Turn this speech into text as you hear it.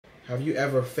Have you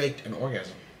ever faked an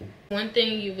orgasm? One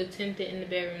thing you've attempted in the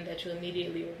bedroom that you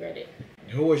immediately regretted.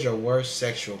 Who was your worst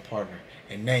sexual partner?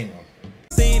 And name them.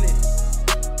 Seen it.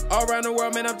 All around the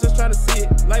world, man, I'm just trying to see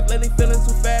it. Life lately feeling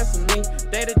too fast for me.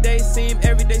 Day to day seem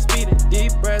every day speeding.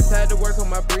 Deep breaths, had to work on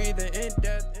my breathing. In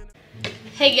depth.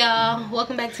 Hey y'all,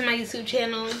 welcome back to my YouTube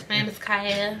channel. My name is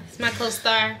Kaya. It's my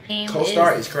co-star.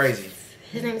 Co-star is crazy.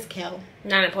 His name is Kel.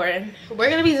 Not important. We're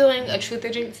gonna be doing a truth or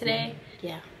drink today.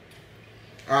 Yeah.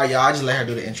 Alright, y'all, I just let her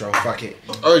do the intro. Fuck it.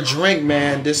 Or drink,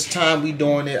 man. This time we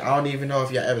doing it. I don't even know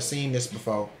if y'all ever seen this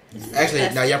before. Actually,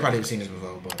 no, y'all probably have seen this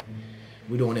before, but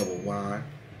we doing it with wine.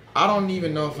 I don't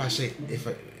even know if I should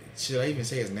I even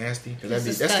say it's nasty? That's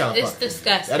kind of It's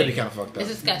disgusting. That'd be kind of fucked up.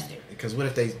 It's disgusting. Because what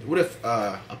if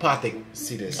Apothic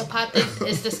see this? Apothic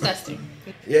is disgusting.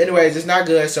 Yeah. Anyways, it's not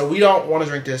good, so we don't want to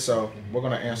drink this. So we're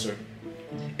gonna answer.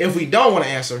 If we don't want to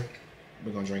answer,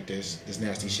 we're gonna drink this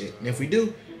nasty shit. And if we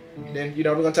do, then we're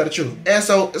gonna tell the truth. And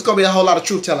so it's gonna be a whole lot of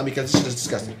truth telling because this shit is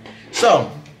disgusting. So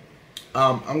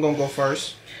I'm gonna go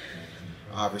first.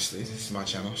 Obviously, this is my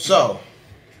channel. So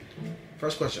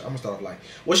first question, I'm gonna start off like,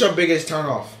 what's your biggest turn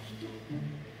off?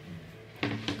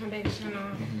 My biggest turn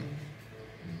off.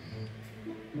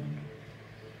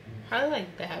 Probably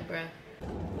like bad breath.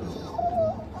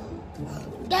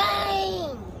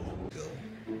 Dang. Go.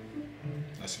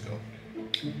 Let's go.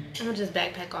 I'm gonna just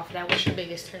backpack off of that. What's your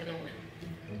biggest turn on?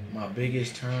 My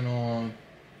biggest turn on,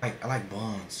 I like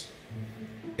buns.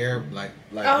 Hair like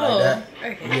that.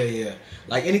 Okay. Yeah.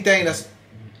 Like anything that's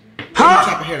any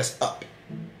type of hair that's up.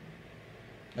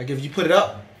 Like if you put it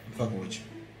up, I'm fucking with you.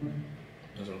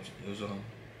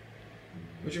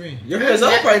 What you mean? Your hair's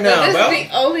up right now, bro. This is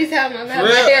the only time I've had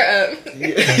my hair up.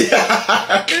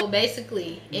 Yeah. So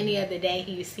basically, any other day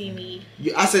you see me.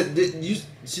 I said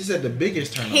she said the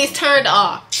biggest turn off. He's turned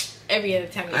off every other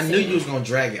time. I knew you was gonna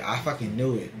drag it. I fucking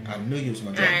knew it. I knew you was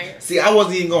gonna drag it. Right. See, I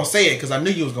wasn't even gonna say it because I knew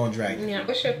you was gonna drag it. Yeah.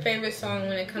 What's your favorite song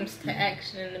when it comes to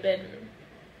action in the bedroom?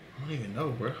 I don't even know,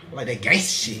 bro. I like that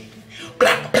gangsta shit.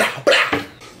 Blah blah blah.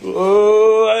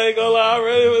 Oh, I ain't gonna lie, I'm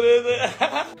ready for this.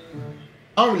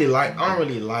 I don't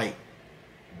really like.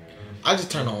 I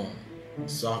just turn on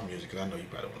soft music because I know you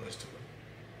probably want to listen to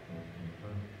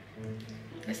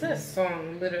it. It's a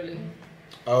song, literally.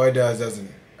 Oh, it does, doesn't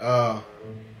it?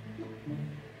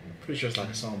 Pretty sure it's like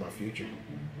a song by Future.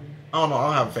 I don't know. I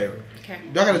don't have a favorite. Okay.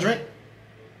 Y'all got a drink?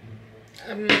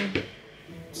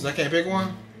 Since I can't pick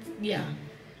one? Yeah.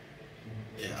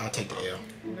 Yeah, I'll take the L.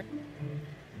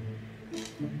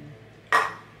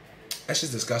 That's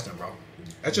just disgusting, bro.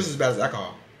 That's just as bad as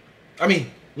alcohol. I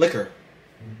mean, liquor.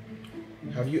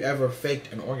 Have you ever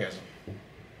faked an orgasm?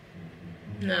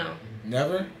 No.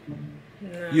 Never?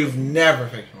 No. You've never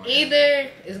faked an orgasm? Either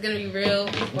it's gonna be real.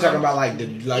 I'm talking about like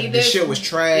the shit was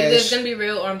trash. Either it's gonna be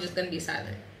real or I'm just gonna be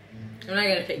silent. I'm not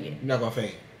gonna fake it. You're not gonna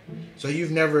fake it. So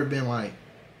you've never been like,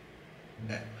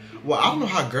 well, I don't know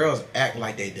how girls act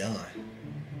like they done.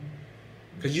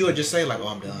 Cause you would just say like, oh,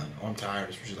 I'm done, or I'm tired,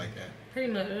 or shit like that.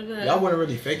 Pretty much. Y'all wouldn't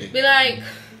really fake it. Be like,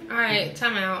 all right,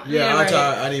 time out. Yeah, I'm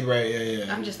tired. I need break.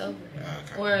 Yeah. I'm just over it.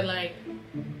 Okay. Or like.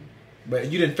 But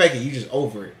you didn't fake it. You just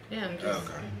over it. Yeah, I'm just.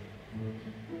 Okay.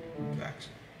 Facts.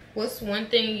 What's one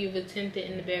thing you've attempted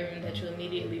in the bedroom that you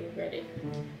immediately regretted?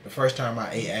 The first time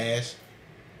I ate ass.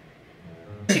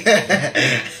 Okay.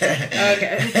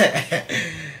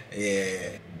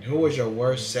 Yeah. Who was your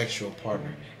worst sexual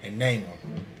partner? And name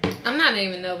them. I'm not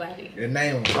naming nobody. And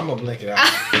name them. I'm gonna blink it out.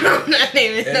 I'm not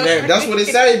naming nobody. That's what it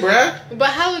say, bruh. But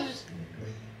how would?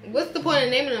 What's the point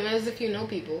of naming them as if you know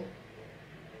people?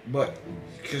 But,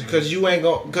 cause you ain't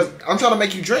gonna. Cause I'm trying to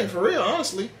make you drink for real,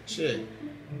 honestly. Shit.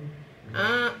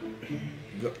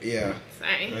 Yeah.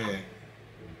 Sorry. Yeah.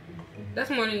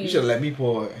 That's more than you. You should let me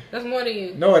pour it. That's more than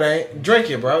you. No, it ain't. Drink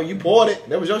it, bro. You poured it.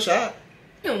 That was your shot.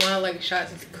 You don't want like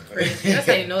shots. It's crazy. That's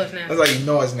how you know it's nasty. That's how you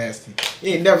know it's nasty.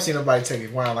 You ain't never seen nobody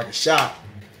take wine like a shot.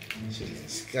 Shit is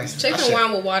disgusting. Taking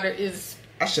wine with water is.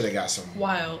 I should have got some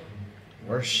wild.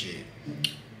 worse shit.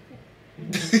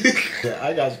 Yeah,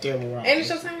 I got terrible wine. And it's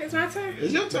your turn. It's my turn.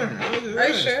 It's your turn. Are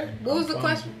you sure? What was the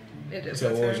question? It is my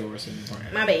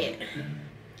turn. My bad.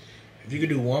 If you could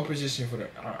do one position for the,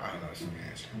 I don't know if you can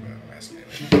answer, but I'm asking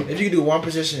it. If you could do one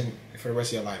position for the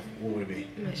rest of your life, what would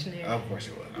it be? Missionary. Of course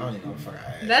it would. I don't even know what the fuck I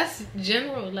asked. That's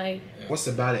general, like. Yeah. What's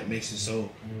about it makes it so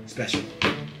special?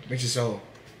 Makes it so.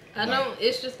 I don't.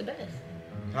 It's just the best.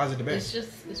 How's it the best?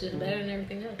 It's just better than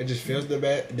everything else. It just feels the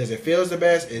best. Does it feel the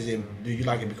best? Do you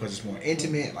like it because it's more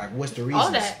intimate? Like, what's the reason?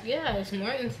 All that, yeah. It's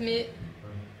more intimate.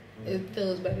 It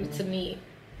feels better to me.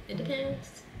 It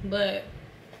depends, but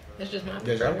it's just my.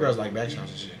 There's other girls like back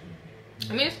shots and shit.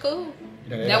 I mean, it's cool.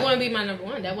 You know, That wouldn't be my number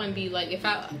one. That wouldn't be like if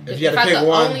I you had to pick could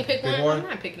one, only pick one, I'm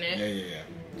not picking that.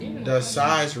 Yeah. Does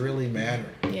size really matter?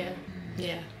 Yeah.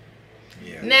 Yeah.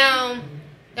 Now,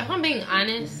 if I'm being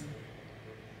honest,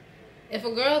 if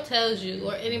a girl tells you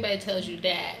or anybody tells you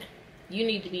that you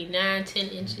need to be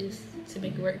 9-10 inches to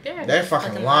make it work, they're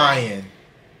fucking lying.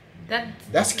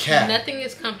 That's cap. Nothing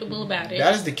is comfortable about it.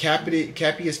 That is the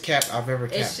cappiest cap I've ever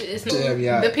capped. It's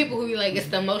the people who be like, it's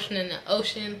the motion in the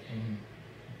ocean. Mm-hmm.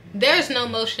 There's no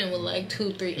motion with like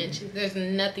 2-3 inches. There's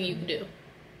nothing you can do.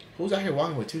 Who's out here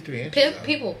walking with 2-3 inches?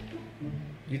 People.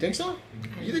 You think so?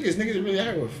 You think this niggas really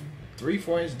out here with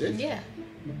 3-4 inch dick? Yeah.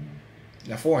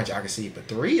 Now 4 inch I can see, but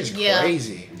 3 is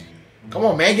crazy. Come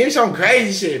on, man, give me some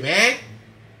crazy shit, man.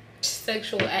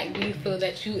 Sexual act do you feel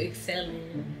that you excel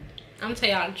in? I'm gonna tell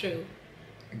y'all the truth.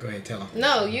 Go ahead, tell them.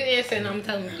 No, you answer and I'm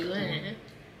telling you lying.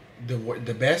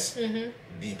 The best? Mm-hmm.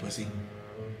 Eat pussy.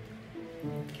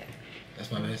 Okay.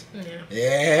 That's my best?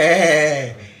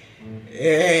 Yeah.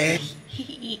 Yeah. He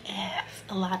eat ass.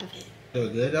 A lot of it. Do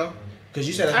it good though? Because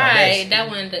you said that's my best.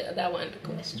 Alright, that wasn't the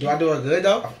question. Do I do it good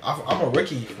though? I'm a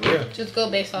rookie, for real. Just go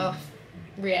based off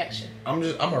reaction. I'm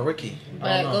a rookie.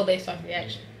 But go based off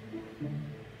reaction.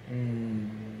 I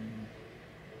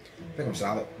think I'm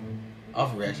solid.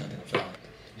 Off reaction, I think I'm solid.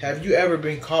 Have you ever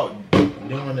been caught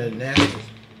doing the nasty?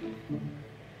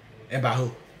 And by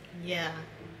who? Yeah.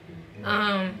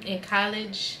 In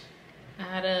college, I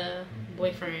had a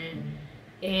boyfriend,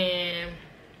 and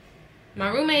my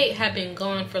roommate had been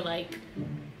gone for like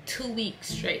 2 weeks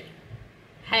straight.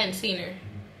 Hadn't seen her,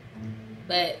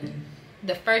 but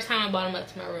the first time I brought him up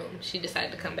to my room, she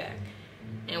decided to come back,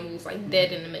 and we was like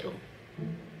dead in the middle,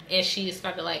 and she just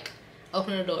started like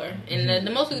open the door, and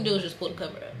the most we could do was just pull the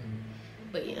cover up.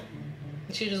 But yeah,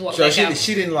 she just walked back out.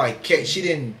 She didn't like she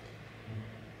didn't.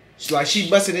 She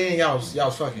busted in, y'all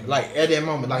was fucking. Like, at that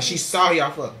moment, like, she saw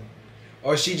y'all fuck.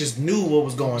 Or she just knew what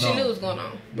was going on. She knew what was going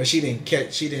on. But she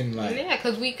didn't like. Yeah,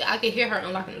 because I could hear her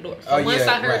unlocking the door. So once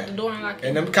I heard the door unlocking.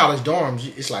 And them college dorms,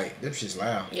 it's like, them shit's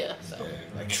loud. Yeah, so. Yeah,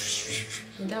 like.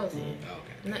 That was it. Oh,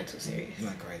 okay. Not too serious.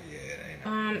 Not crazy, yeah,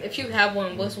 it ain't. If you have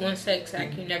one, what's one sex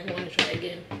act you never want to try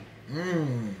again?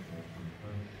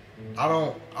 I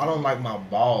don't like my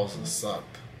balls to suck.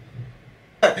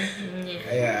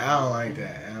 Yeah, I don't like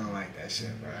that. I don't like that shit,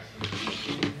 bro.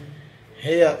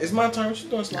 Hey, it's my turn. What you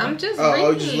doing, Slime? I'm just reading. Oh,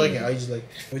 you just looking.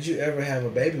 Would you ever have a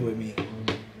baby with me?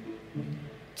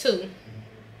 2.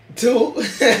 2?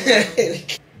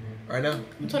 Right now?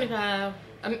 I'm 25.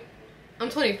 I'm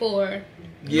 24.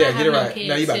 Yeah, get it right.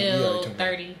 No, you about to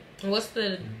 30. What's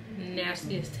the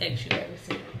nastiest text you've ever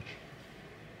seen?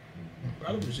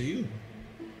 Probably was you.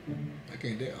 I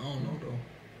don't know though.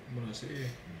 What I said.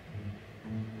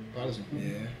 Probably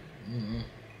yeah.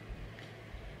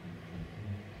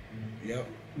 Yep.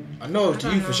 I know it was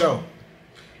to you for sure.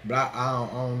 But I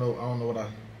don't know what I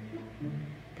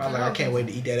probably like I can't wait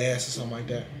to eat that ass or something like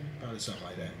that. Probably something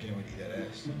like that. Can't wait to eat that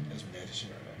ass. That's some nasty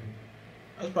shit right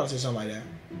there. I would probably say something like that.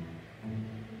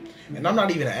 And I'm not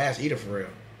even an ass eater for real.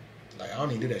 Like I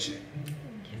don't even do that shit.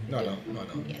 No, I don't.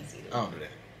 Yes, you do. I don't do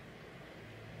that.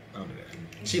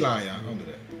 She lying, y'all. I don't do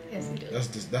that. Yes, you do.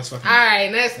 That's fucking. All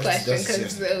right, next question.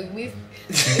 Because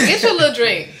get your little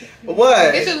drink.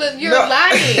 What? You're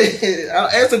lying. I'll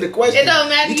answer the question. It don't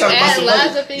matter. You add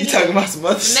lies up in You talking about some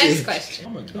other shit. Next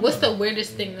question. What's the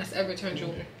weirdest thing that's ever turned you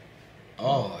on?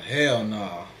 Oh hell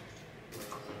no.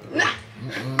 Nah.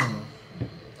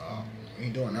 Oh, we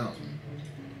ain't doing that.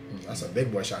 That's a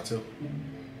big boy shot too.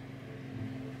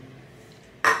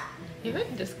 You're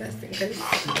really disgusting. Cause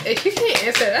if you can't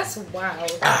answer, that's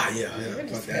wild. Yeah. You're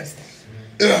disgusting.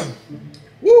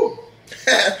 Woo!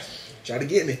 Try to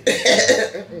get me.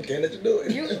 Can't let you do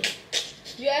it.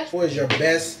 You asked. Who is your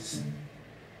best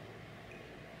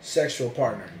sexual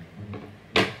partner?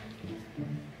 Yeah.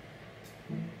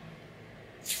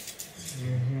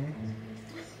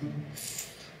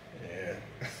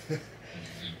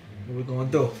 What we gonna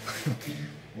do?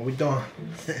 What we doing?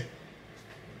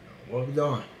 What we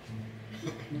doing?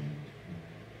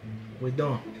 What we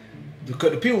doing?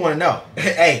 The people want to know.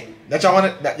 Hey, that y'all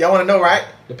want to know, right?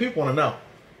 The people want to know.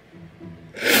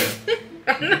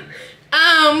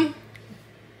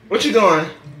 What you doing?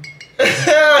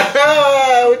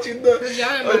 What you doing?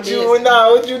 What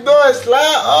you doing,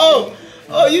 Slide?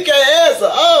 Oh, you can't answer.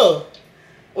 Oh,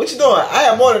 what you doing? I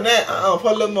have more than that.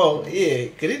 Put a little more. Yeah,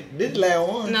 cause this last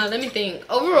one. No, let me think.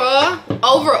 Overall,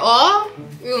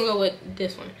 we're gonna go with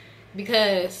this one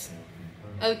because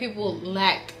other people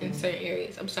lacked in certain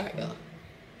areas. I'm sorry, y'all.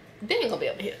 They ain't gonna be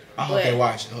over here. Oh, okay,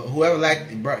 watch. Whoever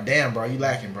lacked, bro, damn, bro, you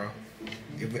lacking, bro.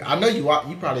 I know you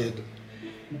probably.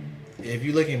 If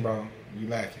you looking, bro, you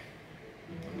lacking.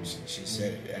 She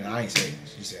said it, and I ain't say it.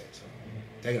 She said it, so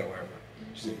take it or whatever.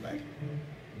 She said like it.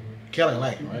 Kelly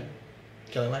like him, right?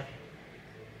 Kelly like him.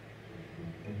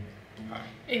 Alright.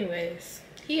 Anyways,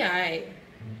 he alright.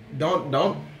 Don't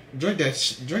drink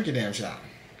drink your damn shot,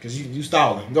 cause you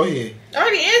stalling. Go ahead. I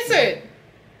already answered.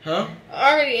 Huh?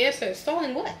 I already answered.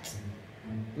 Stalling what?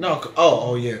 No.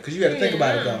 Oh yeah, cause you had to think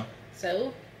about it though.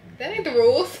 So that ain't the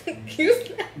rules.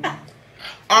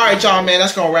 Alright, y'all, man.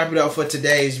 That's gonna wrap it up for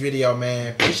today's video,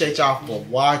 man. Appreciate y'all for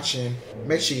watching.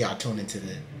 Make sure y'all tune into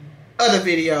the other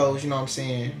videos. You know what I'm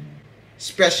saying?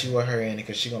 Especially with her in it,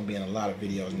 because she's going to be in a lot of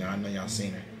videos now. I know y'all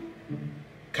seen her.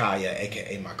 Kaya,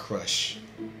 a.k.a. my crush.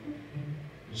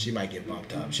 She might get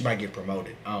bumped up. She might get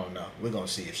promoted. I don't know. We're going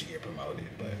to see if she get promoted.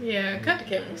 But yeah, cut the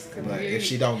cameras. But if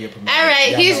she don't get promoted. All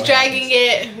right, he's dragging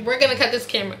it. We're going to cut this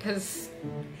camera because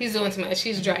he's doing too much.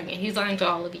 He's dragging. He's lying to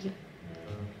all of you.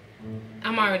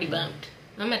 I'm already bumped.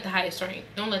 I'm at the highest rank.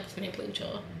 Don't let this man play with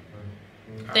y'all.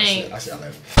 Thanks. I see. I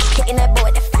left. Kicking that boy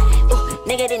at the 5.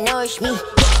 Nigga didn't nourish me.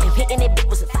 Hitting that bitch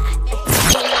was a 5.